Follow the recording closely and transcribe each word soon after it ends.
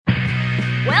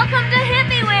Welcome to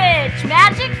Hippie Witch,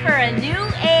 magic for a new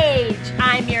age.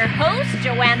 I'm your host,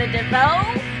 Joanna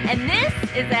DeVoe, and this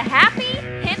is a happy,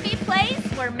 hippie place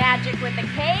where magic with a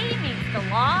K meets the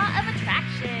law of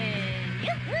attraction.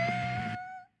 Yoo-hoo!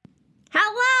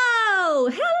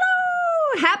 Hello!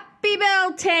 Happy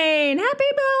Beltane!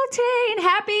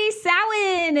 Happy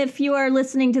Samhain if you are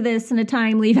listening to this in a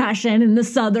timely fashion in the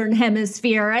Southern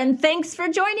Hemisphere. And thanks for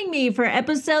joining me for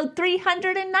episode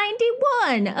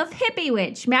 391 of Hippie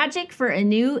Witch, Magic for a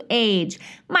New Age.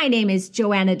 My name is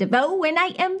Joanna DeVoe, and I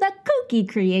am the kooky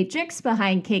creatrix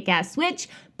behind Kick-Ass Witch,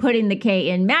 Putting the K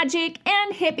in Magic,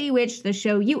 and Hippie Witch, the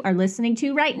show you are listening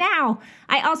to right now.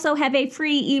 I also have a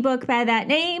free ebook by that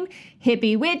name,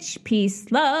 Hippie Witch,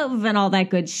 Peace, Love, and all that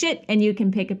good shit, and you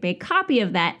can pick up a copy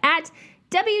of that at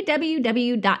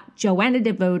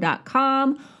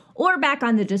www.joannadevoe.com or back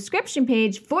on the description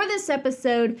page for this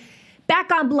episode,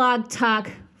 back on Blog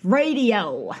Talk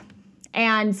Radio.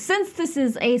 And since this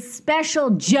is a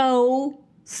special Joe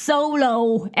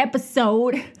solo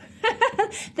episode,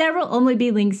 there will only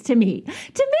be links to me,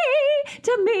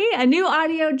 a new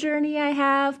audio journey I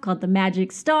have called The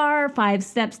Magic Star, 5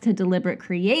 Steps to Deliberate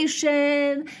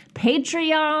Creation,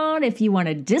 Patreon, if you want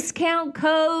a discount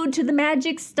code to The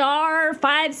Magic Star,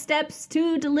 5 Steps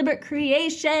to Deliberate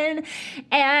Creation.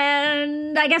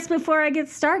 And I guess before I get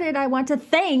started, I want to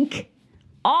thank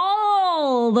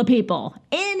all the people,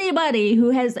 anybody who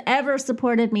has ever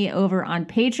supported me over on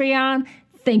Patreon.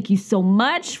 Thank you so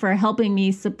much for helping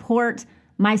me support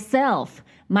myself,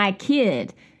 my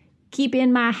kid, keep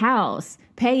in my house,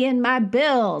 pay in my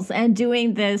bills, and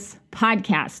doing this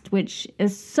podcast, which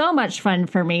is so much fun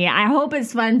for me. I hope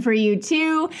it's fun for you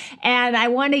too. And I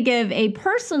want to give a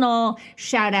personal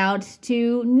shout out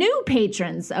to new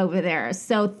patrons over there.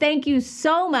 So thank you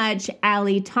so much,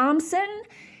 Allie Thompson,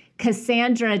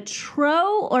 Cassandra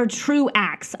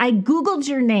Truax. I Googled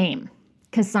your name,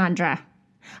 Cassandra.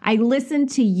 I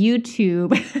listened to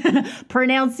YouTube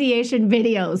pronunciation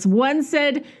videos. One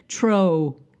said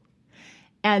Tro,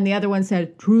 and the other one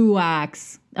said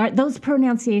Truax. Those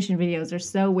pronunciation videos are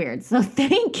so weird. So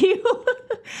thank you,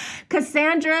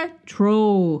 Cassandra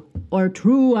Tro or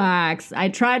Truax. I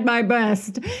tried my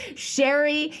best.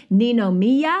 Sherry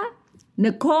Ninomiya,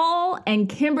 Nicole, and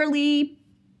Kimberly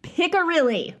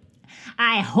Picarilli.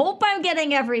 I hope I'm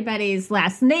getting everybody's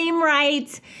last name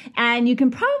right, and you can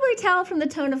probably tell from the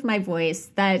tone of my voice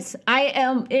that I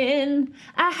am in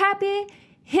a happy,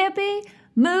 hippie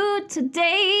mood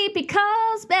today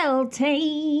because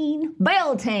Beltane,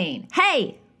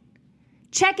 hey,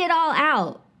 check it all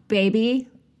out, baby.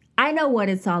 I know what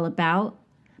it's all about.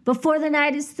 Before the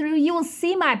night is through, you will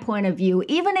see my point of view,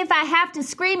 even if I have to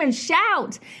scream and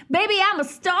shout. Baby, I'm a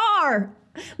star.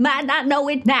 Might not know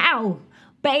it now,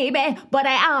 baby, but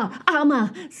I'm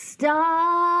a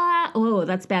star. Oh,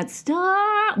 that's bad.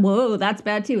 Star. Whoa, that's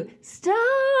bad too. Star.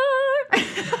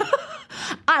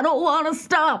 I don't want to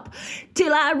stop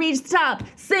till I reach the top.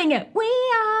 Sing it. We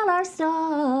all are stars.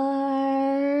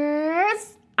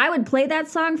 I would play that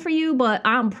song for you, but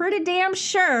I'm pretty damn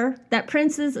sure that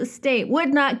Prince's estate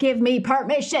would not give me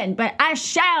permission. But I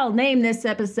shall name this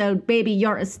episode, Baby,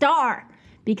 You're a Star.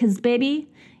 Because, baby,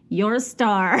 you're a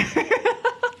star.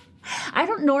 I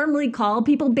don't normally call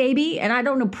people baby, and I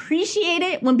don't appreciate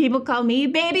it when people call me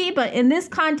baby, but in this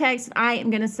context, I am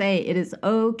going to say it is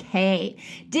okay.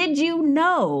 Did you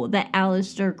know that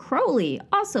Aleister Crowley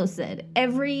also said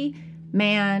every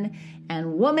man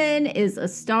and woman is a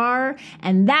star?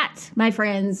 And that, my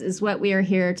friends, is what we are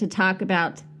here to talk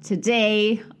about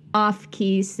today.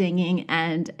 Off-key singing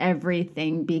and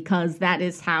everything, because that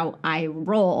is how I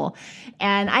roll.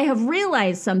 And I have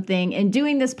realized something in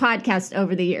doing this podcast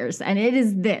over the years, and it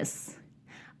is this.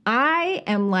 I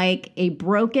am like a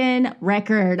broken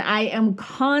record. I am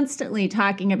constantly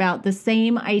talking about the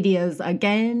same ideas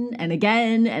again and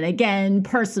again and again.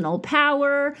 Personal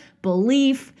power,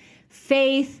 belief,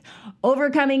 faith,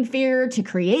 overcoming fear to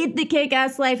create the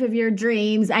kick-ass life of your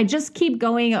dreams. I just keep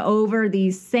going over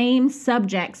these same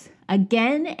subjects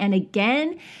again and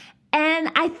again, and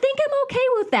I think I'm okay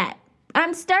with that.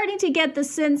 I'm starting to get the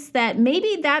sense that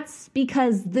maybe that's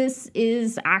because this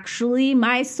is actually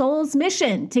my soul's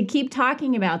mission, to keep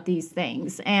talking about these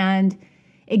things and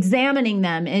examining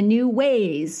them in new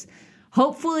ways,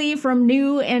 hopefully from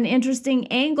new and interesting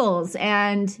angles,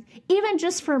 and even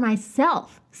just for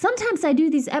myself. Sometimes I do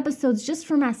these episodes just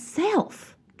for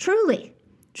myself, truly.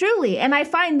 And I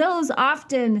find those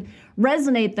often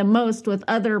resonate the most with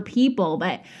other people,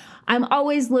 but I'm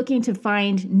always looking to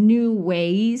find new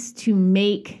ways to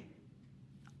make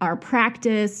our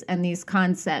practice and these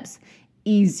concepts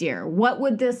easier. What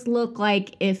would this look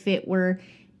like if it were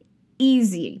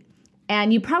easy?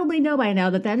 And you probably know by now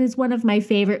that that is one of my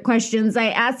favorite questions. I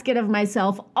ask it of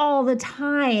myself all the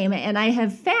time. And I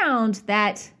have found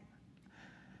that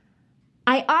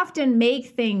I often make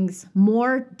things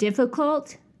more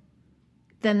difficult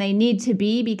than they need to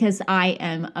be because I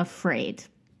am afraid.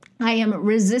 I am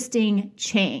resisting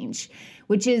change,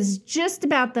 which is just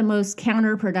about the most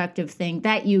counterproductive thing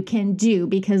that you can do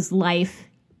because life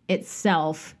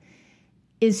itself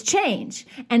is change.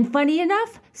 And funny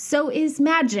enough, so is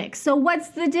magic. So what's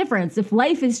the difference? If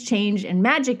life is change and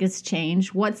magic is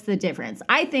change, what's the difference?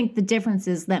 I think the difference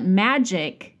is that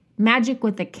magic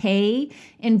with a K,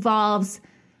 involves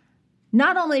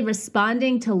not only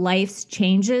responding to life's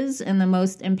changes in the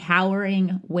most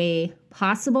empowering way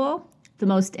possible, the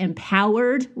most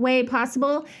empowered way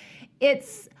possible,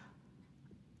 it's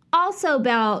also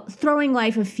about throwing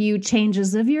life a few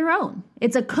changes of your own.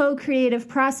 It's a co-creative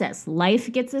process.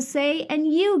 Life gets a say and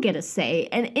you get a say.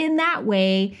 And in that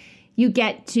way, you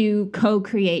get to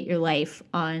co-create your life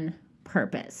on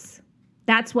purpose.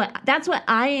 That's what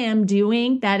I am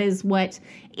doing. That is what,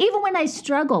 even when I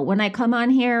struggle, when I come on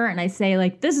here and I say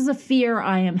like, this is a fear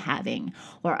I am having,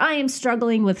 or I am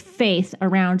struggling with faith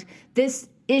around this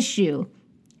issue,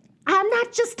 I'm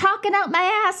not just talking out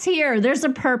my ass here. There's a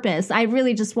purpose. I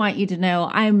really just want you to know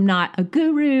I'm not a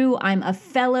guru. I'm a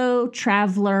fellow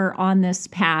traveler on this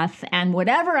path. And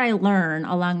whatever I learn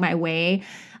along my way,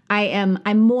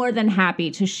 I'm more than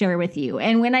happy to share with you.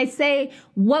 And when I say,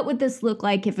 what would this look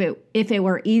like if it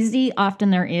were easy?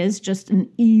 Often there is just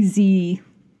an easy,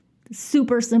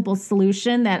 super simple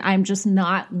solution that I'm just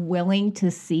not willing to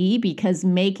see, because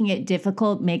making it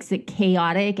difficult makes it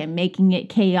chaotic, and making it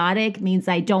chaotic means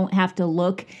I don't have to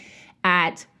look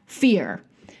at fear.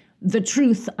 The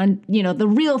truth, the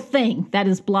real thing that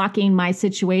is blocking my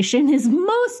situation is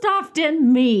most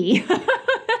often me.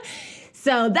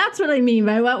 So that's what I mean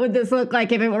by what would this look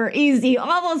like if it were easy?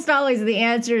 Almost always the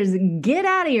answer is get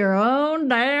out of your own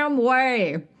damn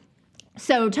way.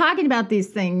 So talking about these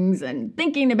things and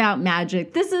thinking about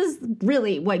magic, this is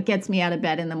really what gets me out of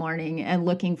bed in the morning and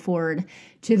looking forward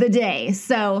to the day.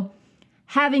 So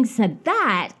having said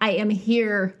that, I am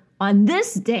here on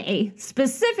this day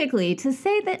specifically to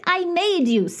say that I made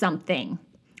you something.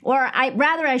 Or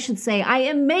I should say, I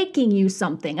am making you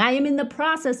something. I am in the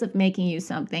process of making you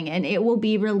something, and it will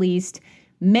be released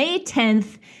May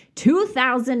 10th,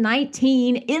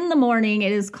 2019 in the morning.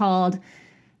 It is called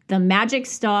The Magic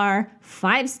Star,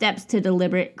 5 Steps to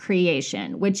Deliberate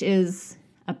Creation, which is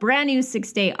a brand new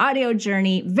 6-day audio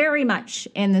journey, very much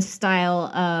in the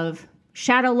style of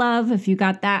Shadow Love. If you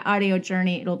got that audio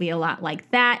journey, it'll be a lot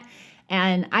like that.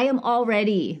 And I am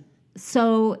already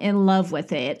so in love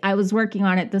with it. I was working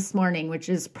on it this morning, which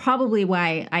is probably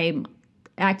why I'm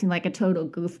acting like a total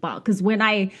goofball. Because when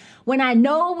I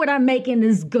know what I'm making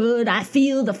is good, I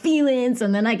feel the feelings,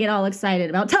 and then I get all excited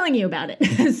about telling you about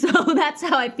it. So that's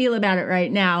how I feel about it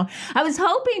right now. I was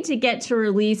hoping to get to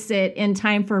release it in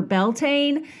time for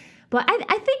Beltane, but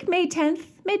I think May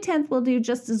 10th will do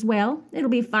just as well. It'll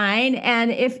be fine.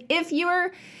 And if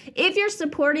you're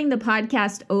supporting the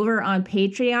podcast over on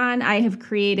Patreon, I have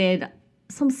created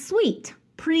some sweet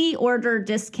pre-order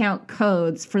discount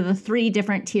codes for the 3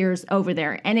 different tiers over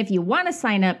there. And if you want to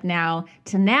sign up now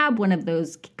to nab one of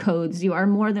those codes, you are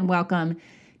more than welcome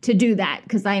to do that,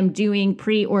 because I am doing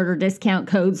pre-order discount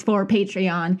codes for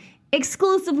Patreon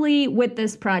exclusively with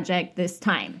this project this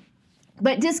time.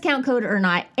 But discount code or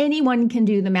not, anyone can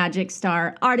do the Magic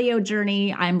Star audio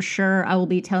journey. I'm sure I will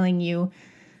be telling you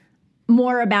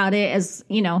more about it as,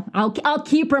 I'll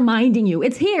keep reminding you.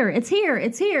 It's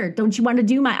here. Don't you want to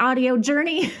do my audio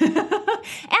journey? And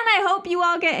I hope you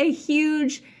all get a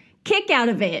huge kick out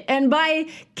of it. And by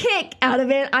kick out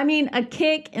of it, I mean a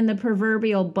kick in the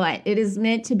proverbial butt. It is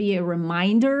meant to be a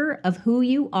reminder of who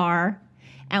you are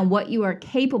and what you are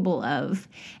capable of.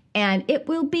 And it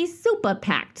will be super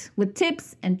packed with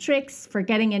tips and tricks for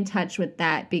getting in touch with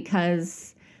that,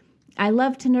 because I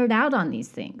love to nerd out on these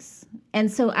things. And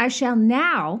so I shall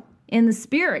now, in the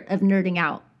spirit of nerding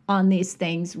out on these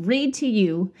things, read to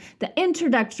you the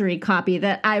introductory copy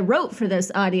that I wrote for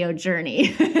this audio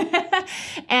journey.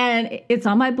 And it's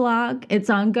on my blog, it's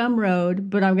on Gumroad,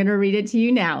 but I'm going to read it to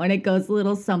you now. And it goes a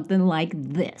little something like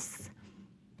this.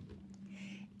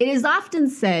 It is often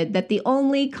said that the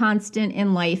only constant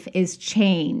in life is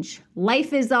change.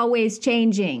 Life is always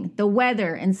changing. The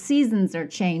weather and seasons are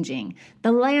changing.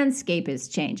 The landscape is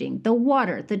changing. The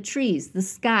water, the trees, the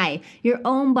sky. Your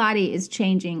own body is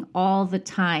changing all the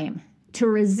time. To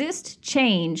resist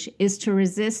change is to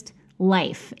resist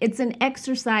life. It's an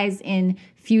exercise in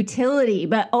futility,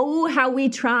 but oh, how we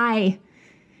try.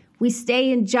 We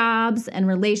stay in jobs and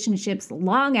relationships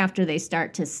long after they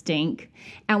start to stink,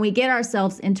 and we get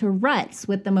ourselves into ruts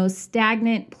with the most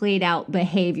stagnant, played out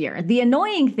behavior. The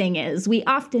annoying thing is we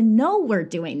often know we're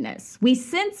doing this. We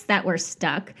sense that we're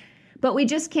stuck, but we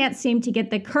just can't seem to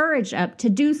get the courage up to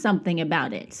do something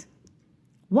about it.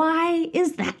 Why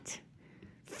is that?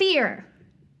 Fear.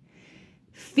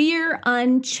 Fear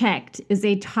unchecked is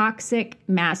a toxic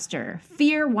master.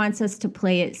 Fear wants us to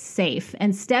play it safe,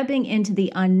 and stepping into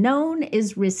the unknown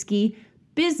is risky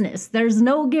business. There's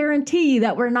no guarantee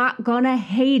that we're not going to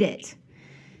hate it.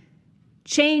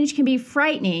 Change can be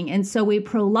frightening, and so we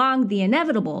prolong the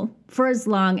inevitable for as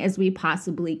long as we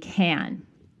possibly can.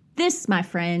 This, my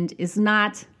friend, is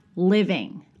not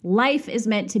living. Life is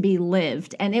meant to be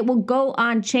lived, and it will go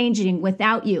on changing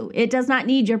without you. It does not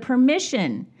need your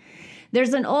permission.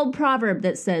 There's an old proverb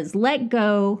that says, let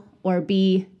go or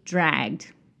be dragged.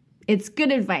 It's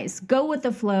good advice. Go with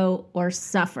the flow or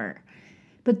suffer.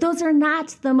 But those are not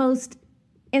the most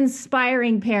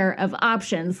inspiring pair of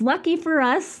options. Lucky for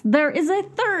us, there is a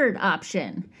third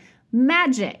option,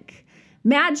 magic.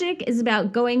 Magic is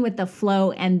about going with the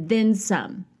flow and then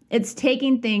some. It's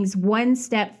taking things one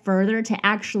step further to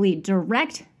actually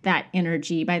direct that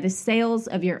energy by the sails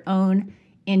of your own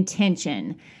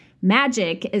intention.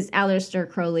 Magic, as Aleister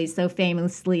Crowley so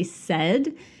famously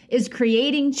said, is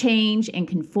creating change and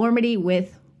conformity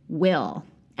with will.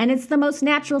 And it's the most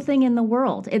natural thing in the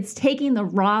world. It's taking the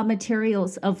raw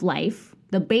materials of life,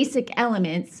 the basic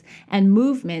elements and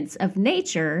movements of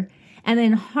nature, and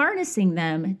then harnessing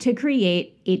them to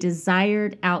create a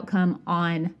desired outcome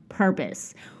on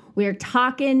purpose. We're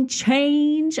talking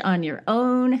change on your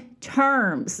own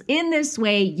terms. In this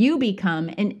way, you become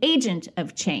an agent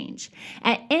of change.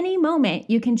 At any moment,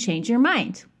 you can change your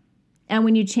mind. And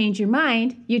when you change your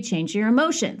mind, you change your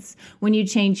emotions. When you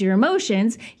change your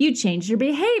emotions, you change your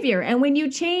behavior. And when you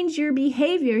change your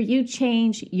behavior, you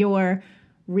change your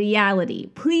reality.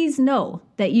 Please know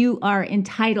that you are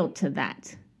entitled to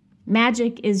that.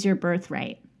 Magic is your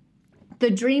birthright. The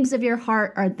dreams of your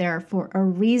heart are there for a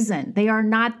reason. They are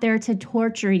not there to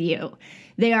torture you.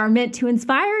 They are meant to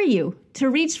inspire you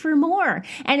to reach for more.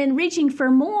 And in reaching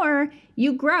for more,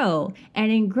 you grow.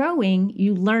 And in growing,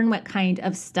 you learn what kind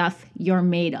of stuff you're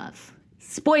made of.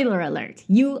 Spoiler alert,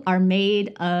 you are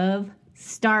made of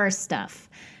star stuff.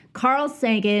 Carl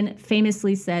Sagan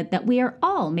famously said that we are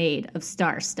all made of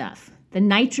star stuff. The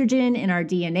nitrogen in our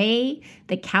DNA,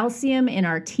 the calcium in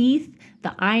our teeth,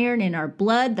 the iron in our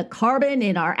blood, the carbon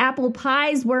in our apple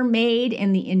pies were made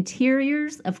in the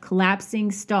interiors of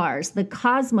collapsing stars. The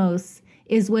cosmos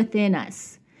is within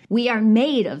us. We are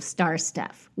made of star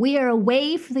stuff. We are a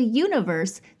way for the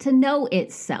universe to know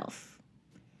itself.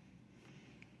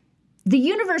 The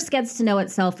universe gets to know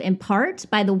itself in part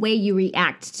by the way you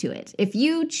react to it. If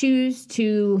you choose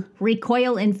to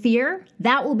recoil in fear,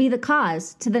 that will be the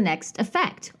cause to the next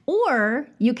effect. Or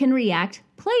you can react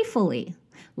playfully.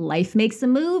 Life makes a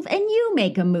move and you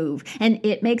make a move. And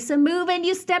it makes a move and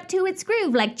you step to its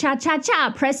groove like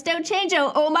cha-cha-cha, presto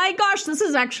changeo. Oh my gosh, this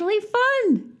is actually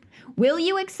fun. Will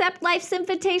you accept life's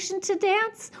invitation to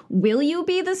dance? Will you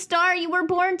be the star you were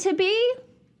born to be?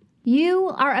 You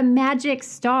are a magic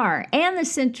star and the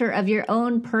center of your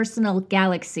own personal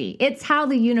galaxy. It's how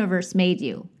the universe made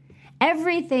you.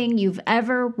 Everything you've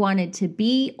ever wanted to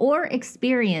be or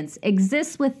experience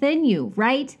exists within you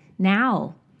right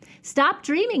now. Stop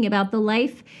dreaming about the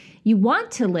life you want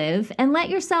to live and let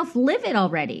yourself live it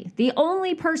already. The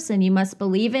only person you must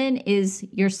believe in is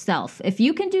yourself. If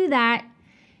you can do that,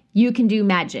 you can do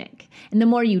magic. And the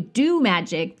more you do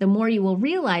magic, the more you will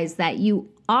realize that you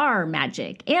are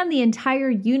magic, and the entire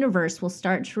universe will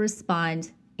start to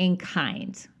respond in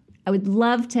kind. I would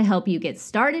love to help you get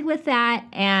started with that,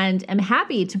 and I'm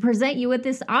happy to present you with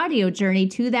this audio journey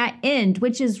to that end,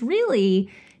 which is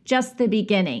really just the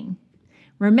beginning.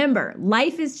 Remember,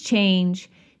 life is change,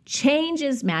 change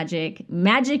is magic,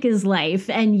 magic is life,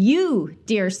 and you,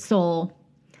 dear soul,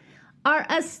 are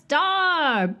a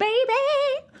star, baby!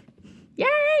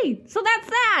 Yay! So that's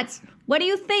that. What do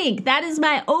you think? That is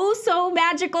my oh so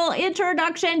magical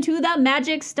introduction to the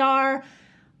Magic Star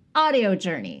audio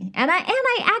journey. And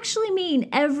I actually mean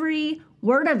every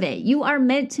word of it. You are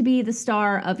meant to be the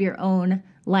star of your own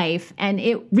life, and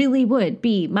it really would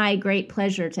be my great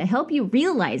pleasure to help you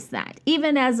realize that,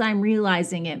 even as I'm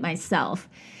realizing it myself.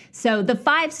 So the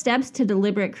 5 steps to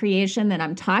deliberate creation that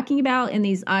I'm talking about in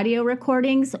these audio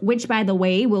recordings, which, by the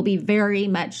way, will be very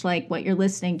much like what you're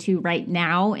listening to right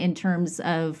now in terms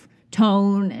of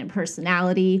tone and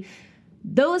personality,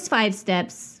 those 5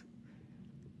 steps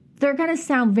they're going to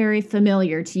sound very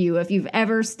familiar to you if you've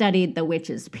ever studied the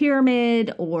Witch's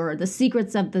Pyramid or the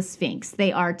Secrets of the Sphinx.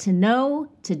 They are to know,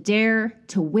 to dare,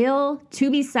 to will, to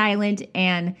be silent,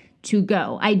 and to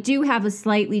go. I do have a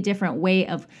slightly different way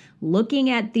of looking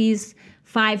at these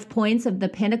 5 points of the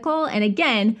pinnacle. And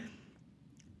again,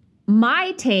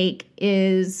 my take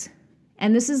is,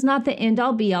 and this is not the end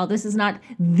all be all, this is not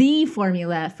the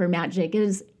formula for magic, it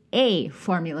is a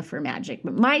formula for magic.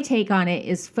 But my take on it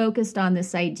is focused on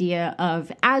this idea of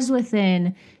as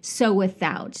within, so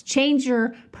without. Change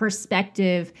your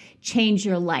perspective, change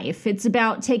your life. It's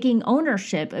about taking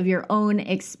ownership of your own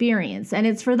experience. And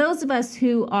it's for those of us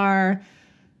who are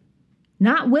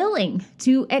not willing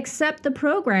to accept the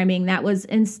programming that was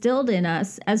instilled in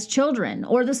us as children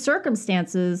or the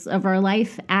circumstances of our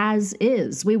life as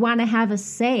is. We want to have a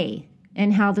say in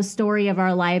how the story of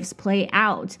our lives play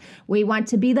out. We want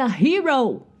to be the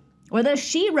hero or the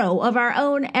shero of our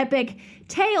own epic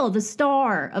tale, the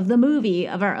star of the movie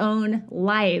of our own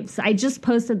lives. I just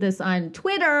posted this on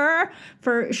Twitter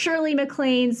for Shirley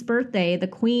MacLaine's birthday, the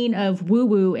queen of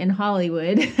woo-woo in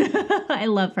Hollywood. I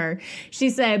love her. She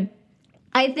said,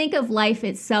 I think of life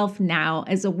itself now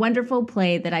as a wonderful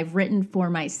play that I've written for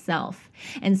myself.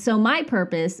 And so my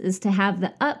purpose is to have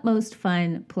the utmost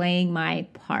fun playing my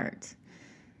part.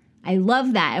 I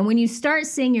love that. And when you start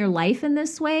seeing your life in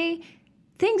this way,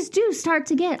 things do start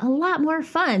to get a lot more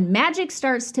fun. Magic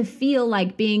starts to feel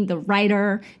like being the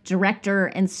writer, director,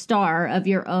 and star of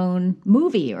your own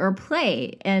movie or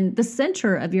play and the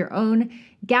center of your own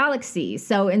galaxy.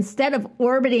 So instead of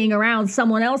orbiting around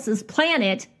someone else's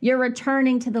planet, you're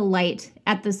returning to the light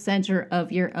at the center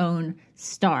of your own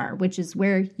star, which is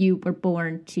where you were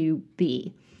born to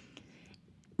be.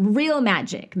 Real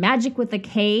magic, magic with a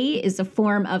K, is a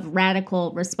form of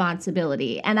radical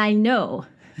responsibility. And I know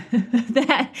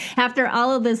that after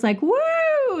all of this, like,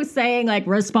 woo, saying like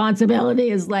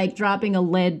responsibility is like dropping a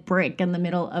lead brick in the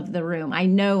middle of the room. I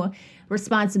know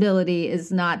responsibility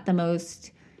is not the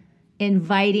most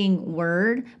inviting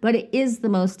word, but it is the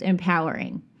most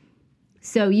empowering.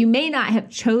 So you may not have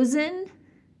chosen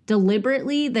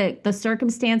deliberately the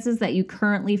circumstances that you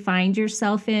currently find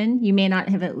yourself in. You may not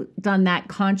have done that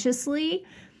consciously,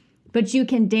 but you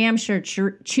can damn sure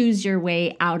choose your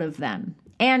way out of them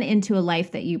and into a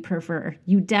life that you prefer.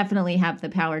 You definitely have the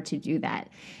power to do that.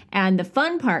 And the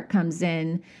fun part comes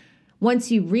in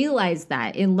once you realize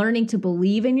that, in learning to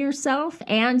believe in yourself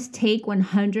and take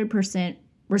 100%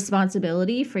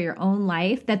 responsibility for your own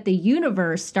life, that the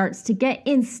universe starts to get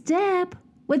in step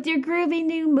with your groovy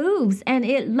new moves, and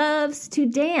it loves to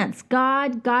dance.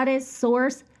 God, goddess,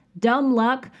 source, dumb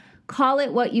luck, call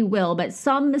it what you will, but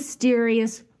some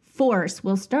mysterious force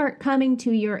will start coming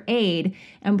to your aid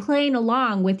and playing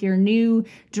along with your new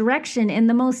direction in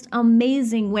the most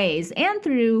amazing ways and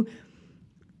through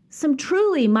some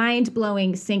truly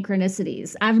mind-blowing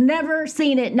synchronicities. I've never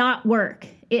seen it not work.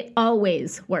 It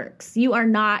always works. You are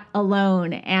not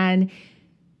alone, and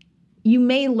you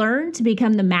may learn to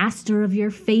become the master of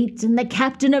your fate and the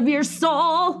captain of your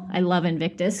soul. I love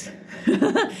Invictus.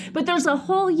 But there's a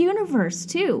whole universe,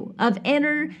 too, of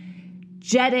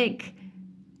energetic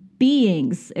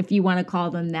beings, if you want to call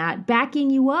them that,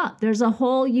 backing you up. There's a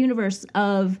whole universe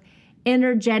of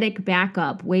energetic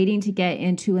backup waiting to get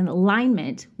into an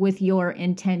alignment with your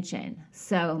intention.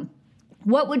 So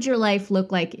what would your life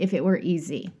look like if it were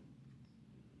easy?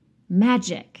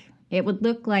 Magic. It would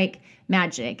look like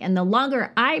magic. And the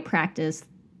longer I practice,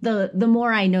 the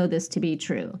more I know this to be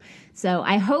true. So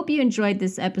I hope you enjoyed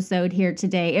this episode here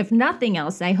today. If nothing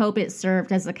else, I hope it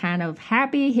served as a kind of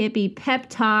happy, hippie pep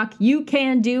talk. You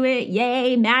can do it.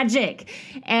 Yay, magic.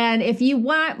 And if you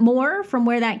want more from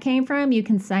where that came from, you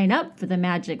can sign up for the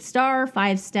Magic Star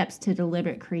 5 Steps to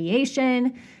Deliberate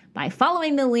Creation by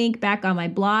following the link back on my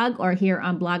blog or here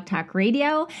on Blog Talk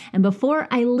Radio. And before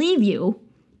I leave you,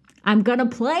 I'm going to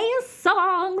play a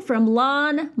song from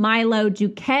Lon Milo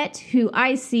DuQuette, who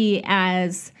I see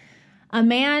as a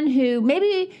man who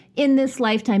maybe in this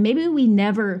lifetime, maybe we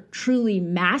never truly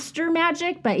master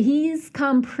magic, but he's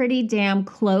come pretty damn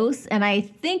close. And I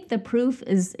think the proof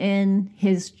is in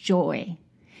his joy.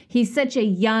 He's such a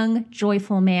young,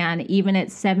 joyful man, even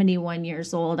at 71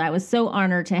 years old. I was so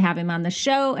honored to have him on the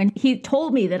show, and he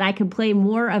told me that I could play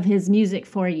more of his music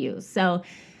for you. So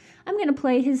I'm going to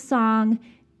play his song,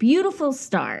 Beautiful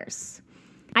Stars.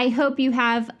 I hope you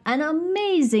have an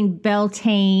amazing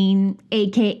Beltane,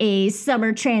 aka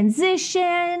summer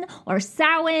transition, or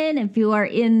Samhain if you are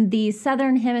in the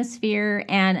Southern Hemisphere.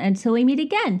 And until we meet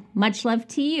again, much love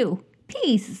to you.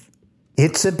 Peace.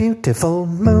 It's a beautiful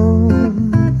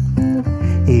moon.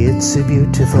 It's a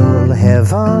beautiful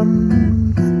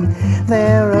heaven.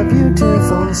 there are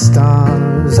beautiful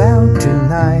stars out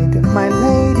tonight, my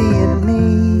lady and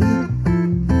me.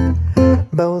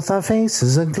 Both our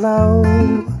faces aglow,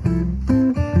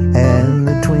 and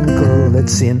the twinkle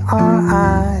that's in our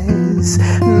eyes.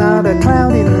 Not a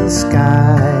cloud in the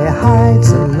sky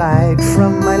hides the light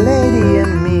from my lady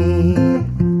and me.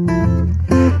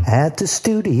 At the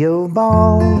studio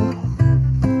ball,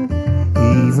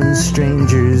 even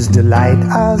strangers delight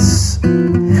us.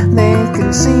 They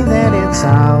can see that it's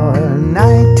our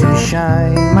night to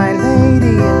shine, my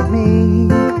lady and me.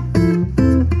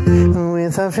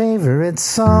 With our favorite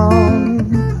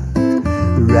song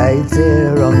right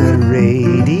there on the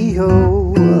radio.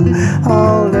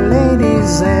 All the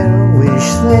ladies there wish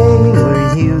they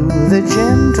were you, the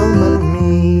gentleman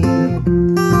me.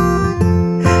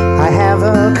 I have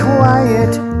a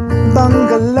quiet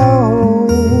bungalow.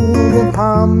 The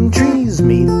palm trees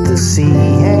meet the sea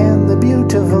and the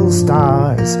beautiful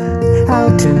stars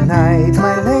out tonight,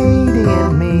 my lady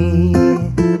and me.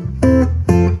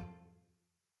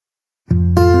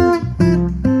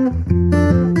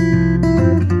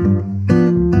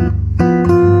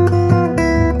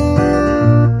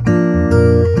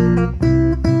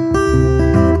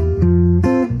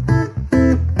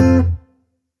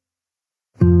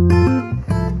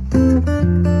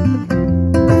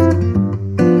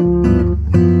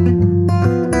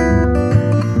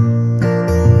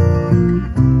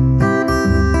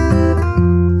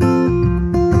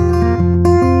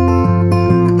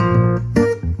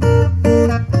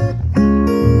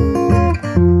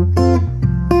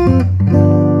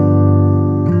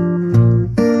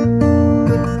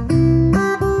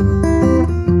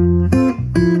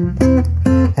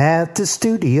 At the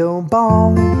studio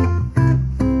ball,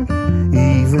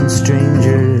 even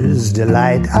strangers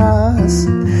delight us.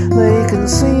 They can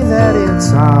see that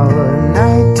it's our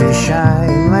night to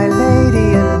shine, my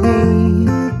lady and me.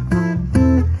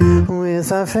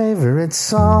 With our favorite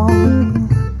song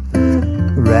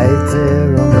right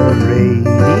there on the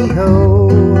radio.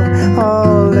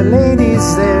 All the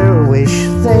ladies there wish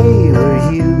they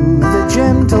were you, the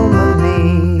gentleman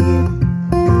me.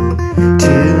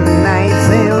 Tonight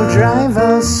they'll drive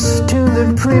us to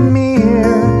the premiere.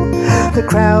 The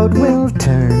crowd will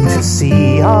turn to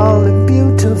see all the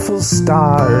beautiful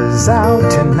stars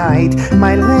out tonight,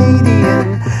 my lady,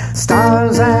 and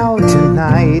stars out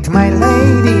tonight, my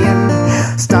lady